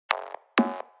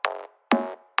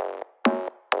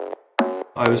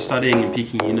I was studying in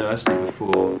Peking University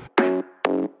before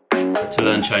to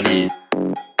learn Chinese.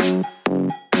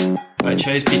 I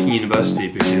chose Peking University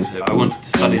because I wanted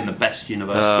to study in the best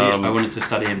university. I wanted to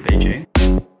study in Beijing.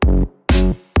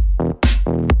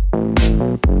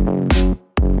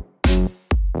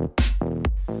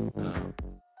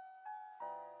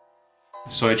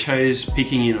 So I chose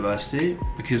Peking University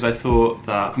because I thought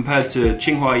that compared to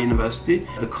Tsinghua University,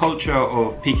 the culture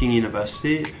of Peking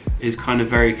University is kind of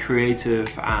very creative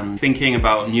and thinking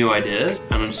about new ideas.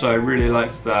 And so I really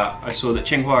liked that. I saw that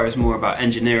Tsinghua is more about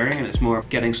engineering and it's more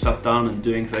getting stuff done and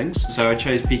doing things. So I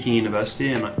chose Peking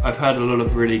University, and I've heard a lot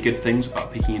of really good things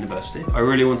about Peking University. I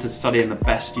really wanted to study in the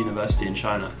best university in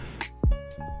China.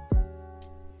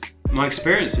 My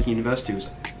experience at university was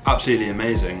absolutely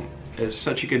amazing. It's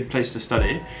such a good place to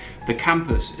study. The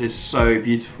campus is so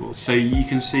beautiful. So you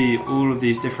can see all of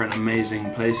these different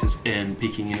amazing places in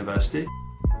Peking University.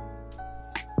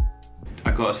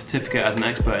 I got a certificate as an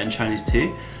expert in Chinese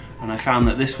tea, and I found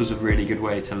that this was a really good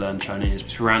way to learn Chinese.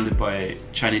 Surrounded by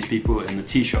Chinese people in the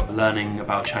tea shop learning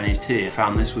about Chinese tea, I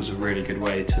found this was a really good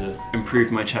way to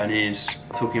improve my Chinese,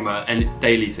 talking about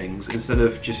daily things. Instead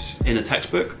of just in a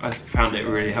textbook, I found it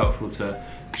really helpful to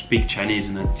speak Chinese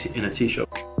in a tea shop.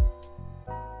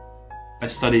 I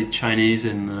studied Chinese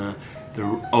in the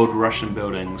old Russian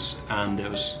buildings, and it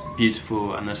was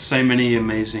beautiful, and there's so many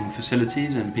amazing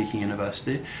facilities in Peking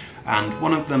University. And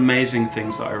one of the amazing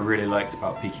things that I really liked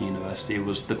about Peking University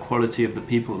was the quality of the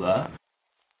people there.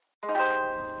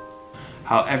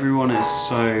 How everyone is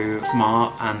so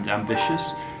smart and ambitious,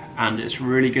 and it's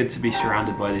really good to be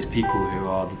surrounded by these people who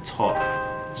are the top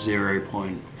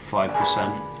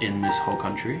 0.5% in this whole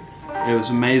country. It was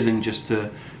amazing just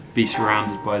to be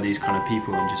surrounded by these kind of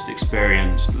people and just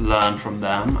experience, learn from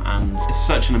them, and it's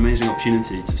such an amazing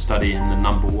opportunity to study in the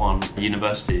 #1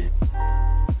 university.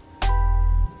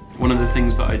 One of the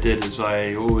things that I did is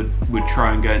I would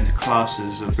try and go into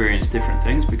classes, experience different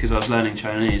things, because I was learning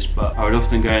Chinese, but I would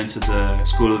often go into the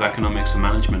School of Economics and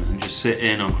Management and just sit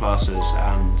in on classes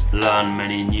and learn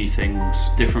many new things,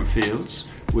 different fields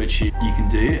which you can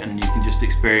do, and you can just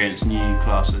experience new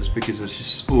classes because there's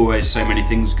just always so many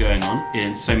things going on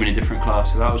in so many different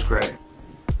classes. That was great.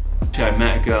 Actually, I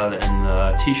met a girl in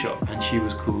the tea shop, and she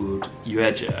was called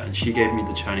Yuejia, and she gave me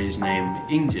the Chinese name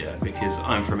India because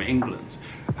I'm from England.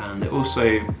 And it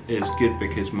also is good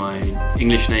because my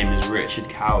English name is Richard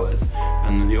Coward,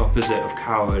 and the opposite of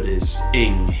coward is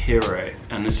Ing, hero.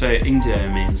 And so India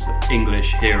means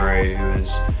English hero who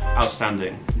is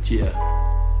outstanding, Jia.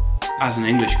 As an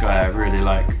English guy,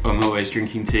 I'm always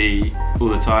drinking tea all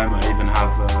the time. I even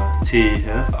have tea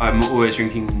here. I'm always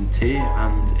drinking tea,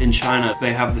 and in China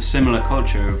they have the similar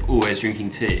culture of always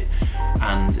drinking tea.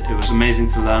 And it was amazing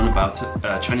to learn about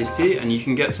Chinese tea, and you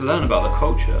can get to learn about the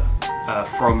culture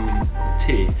from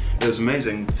tea. It was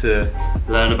amazing to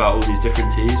learn about all these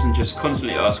different teas and just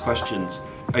constantly ask questions.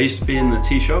 I used to be in the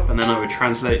tea shop, and then I would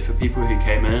translate for people who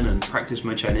came in and practice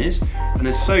my Chinese. And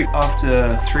it's so,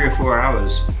 after 3 or 4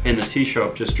 hours in the tea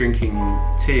shop just drinking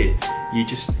tea, you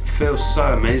just feel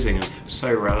so amazing and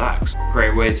so relaxed.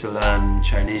 Great way to learn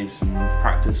Chinese and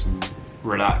practice and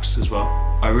relax as well.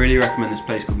 I really recommend this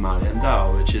place called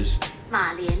Maliandao, which is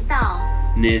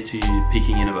near to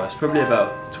Peking University, probably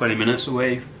about 20 minutes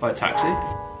away by taxi.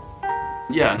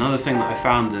 Yeah, another thing that I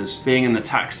found is being in the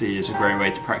taxi is a great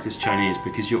way to practice Chinese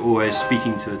because you're always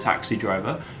speaking to the taxi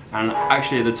driver. And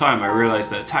actually at the time I realized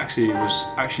that a taxi was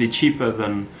actually cheaper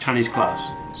than Chinese class.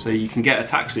 So you can get a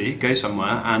taxi, go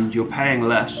somewhere, and you're paying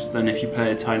less than if you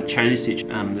pay a Chinese teacher.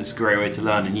 And it's a great way to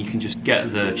learn, and you can just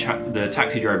get the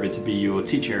taxi driver to be your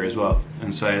teacher as well.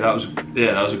 And so that was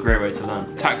a great way to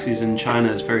learn. Taxis in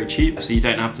China is very cheap, so you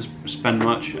don't have to spend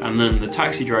much. And then the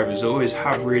taxi drivers always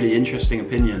have really interesting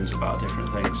opinions about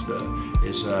different things that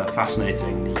is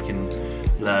fascinating. You can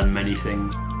learn many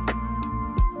things.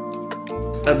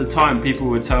 At the time, people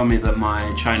would tell me that my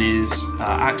Chinese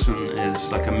accent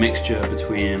is like a mixture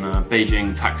between a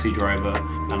Beijing taxi driver,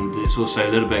 and it's also a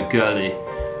little bit girly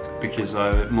because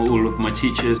all of my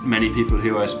teachers, many people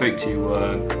who I spoke to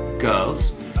were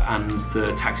girls, and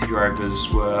the taxi drivers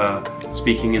were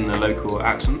speaking in the local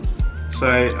accent. So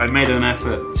I made an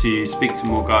effort to speak to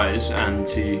more guys and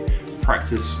to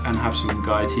practice and have some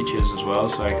guy teachers as well,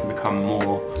 so I can become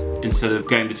more, instead of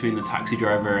going between the taxi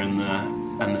driver and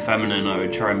the feminine, I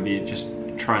would try and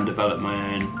develop my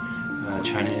own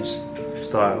Chinese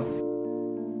style.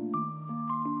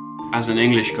 as an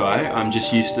English guy, I'm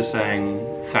just used to saying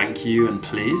thank you and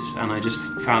please, and I just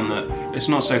found that it's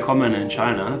not so common in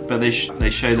China, but they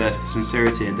show their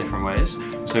sincerity in different ways.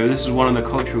 So this is one of the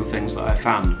cultural things that I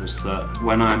found, was that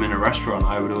when I'm in a restaurant,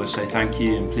 I would always say thank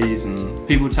you and please, and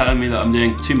people telling me that I'm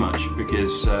doing too much,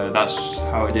 because that's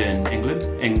how I do in England,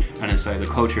 and so the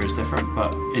culture is different.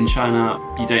 But in China,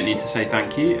 you don't need to say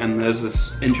thank you, and there's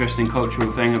this interesting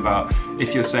cultural thing about,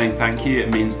 if you're saying thank you,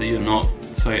 it means that you're not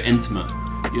so intimate.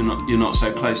 You're not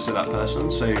so close to that person,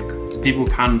 so people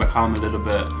can become a little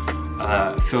bit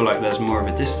feel like there's more of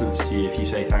a distance to you if you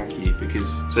say thank you. Because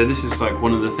so this is like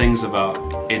one of the things about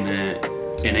in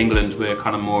England we're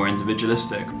kind of more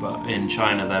individualistic, but in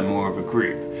China they're more of a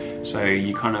group. So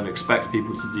you kind of expect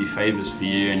people to do favors for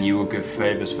you, and you will give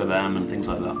favors for them and things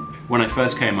like that. When I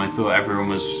first came, I thought everyone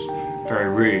was very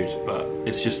rude, but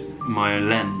it's just my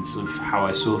lens of how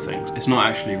I saw things. It's not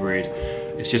actually rude,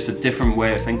 it's just a different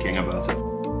way of thinking about it.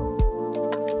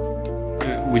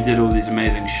 We did all these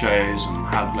amazing shows and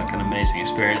had like an amazing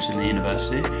experience in the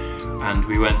university, and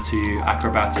we went to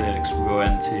acrobatics, we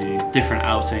went to different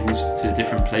outings to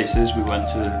different places. We went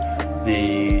to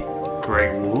the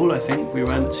Great Wall, I think. We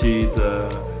went to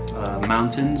the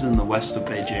mountains in the west of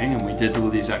Beijing, and we did all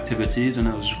these activities, and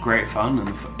it was great fun,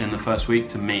 and in the first week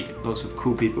to meet lots of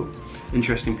cool people,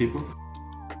 interesting people.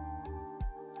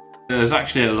 There's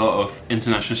actually a lot of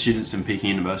international students in Peking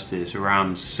University. It's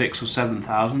around 6,000 or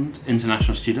 7,000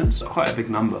 international students, quite a big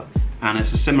number. And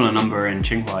it's a similar number in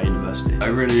Tsinghua University. I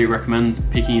really recommend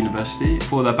Peking University.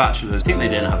 For their bachelor's, I think they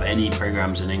didn't have any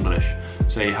programs in English,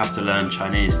 so you have to learn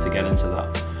Chinese to get into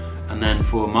that. And then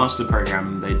for master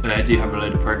program, they do have a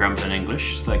load of programs in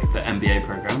English, like the MBA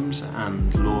programs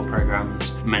and law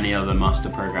programs, many other master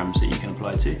programs that you can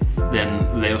apply to.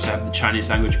 Then they also have the Chinese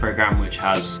language program, which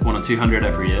has 100 or 200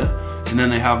 every year. And then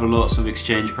they have lots of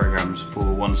exchange programs for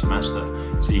 1 semester.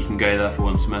 So you can go there for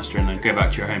 1 semester and then go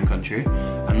back to your home country.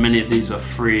 And many of these are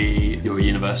free your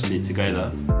university to go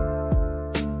there.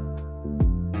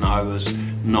 And I was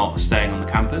not staying on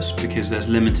the campus because there's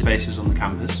limited spaces on the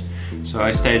campus. So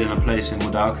I stayed in a place in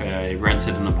Wudalke. I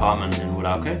rented an apartment in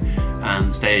Wudalke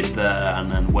and stayed there,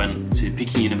 and then went to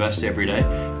Peking University every day.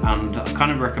 And I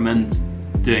kind of recommend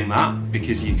doing that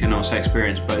because you can also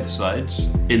experience both sides.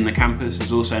 In the campus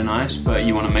is also nice, but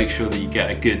you want to make sure that you get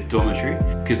a good dormitory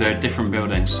because there are different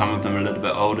buildings. Some of them are a little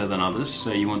bit older than others,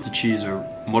 so you want to choose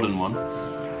a modern one.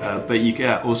 But you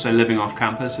get also living off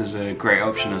campus is a great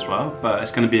option as well, but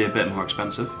it's going to be a bit more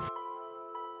expensive.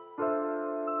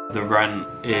 The rent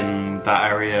in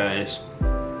that area is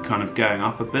kind of going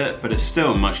up a bit, but it's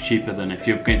still much cheaper than if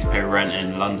you're going to pay rent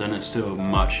in London. It's still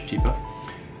much cheaper.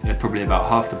 It's probably about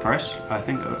half the price, I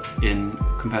think,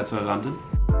 compared to London.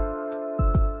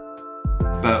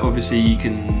 But obviously you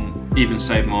can even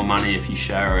save more money if you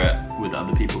share it with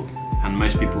other people. And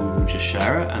most people will just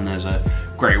share it, and there's a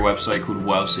great website called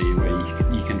Wellsy where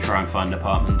you can try and find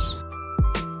apartments.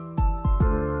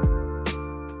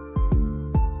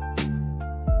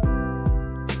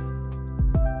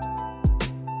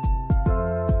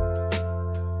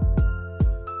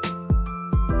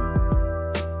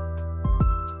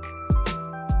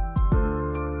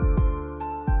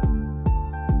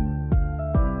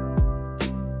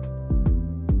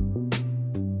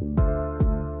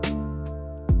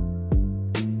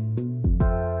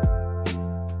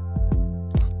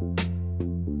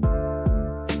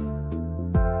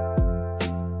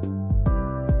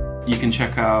 You can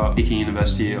check out Peking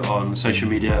University on social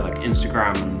media like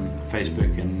Instagram and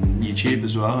Facebook and YouTube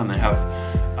as well, and they have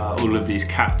all of these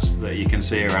cats that you can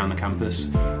see around the campus,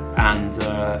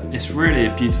 and it's really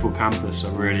a beautiful campus. I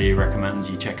really recommend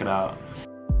you check it out.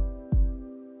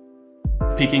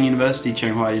 Peking University,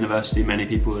 Tsinghua University, many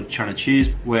people are trying to choose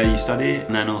where you study,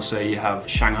 and then also you have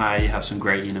Shanghai, you have some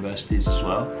great universities as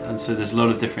well, and so there's a lot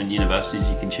of different universities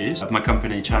you can choose. My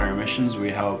company, China Admissions, we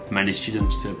help many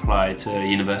students to apply to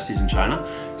universities in China,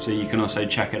 so you can also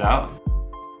check it out.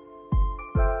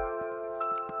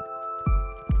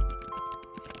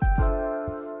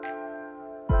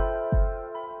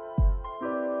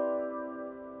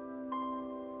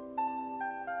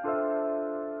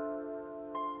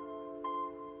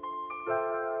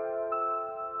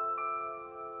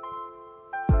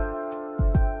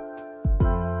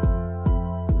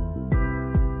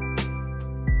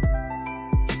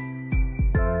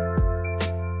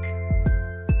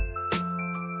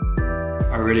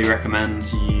 I really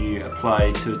recommend you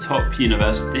apply to a top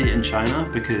university in China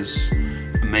because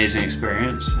amazing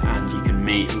experience, and you can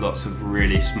meet lots of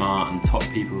really smart and top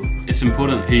people. It's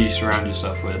important who you surround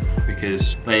yourself with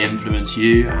because they influence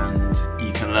you and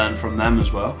you can learn from them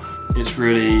as well. It's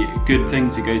really a good thing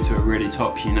to go to a really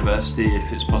top university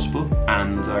if it's possible,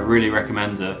 and I really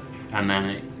recommend it. And then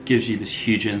it gives you this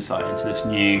huge insight into this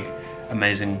new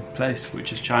amazing place,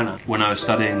 which is China. When I was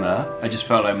studying there, I just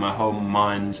felt like my whole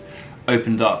mind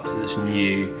opened up to this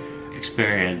new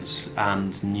experience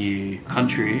and new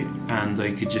country, and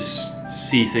I could just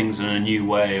see things in a new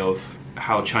way of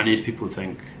how Chinese people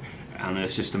think, and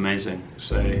it's just amazing.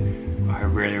 So I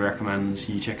really recommend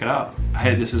you check it out. I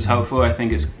hope this is helpful. I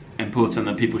think it's important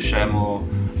that people share more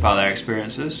about their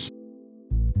experiences.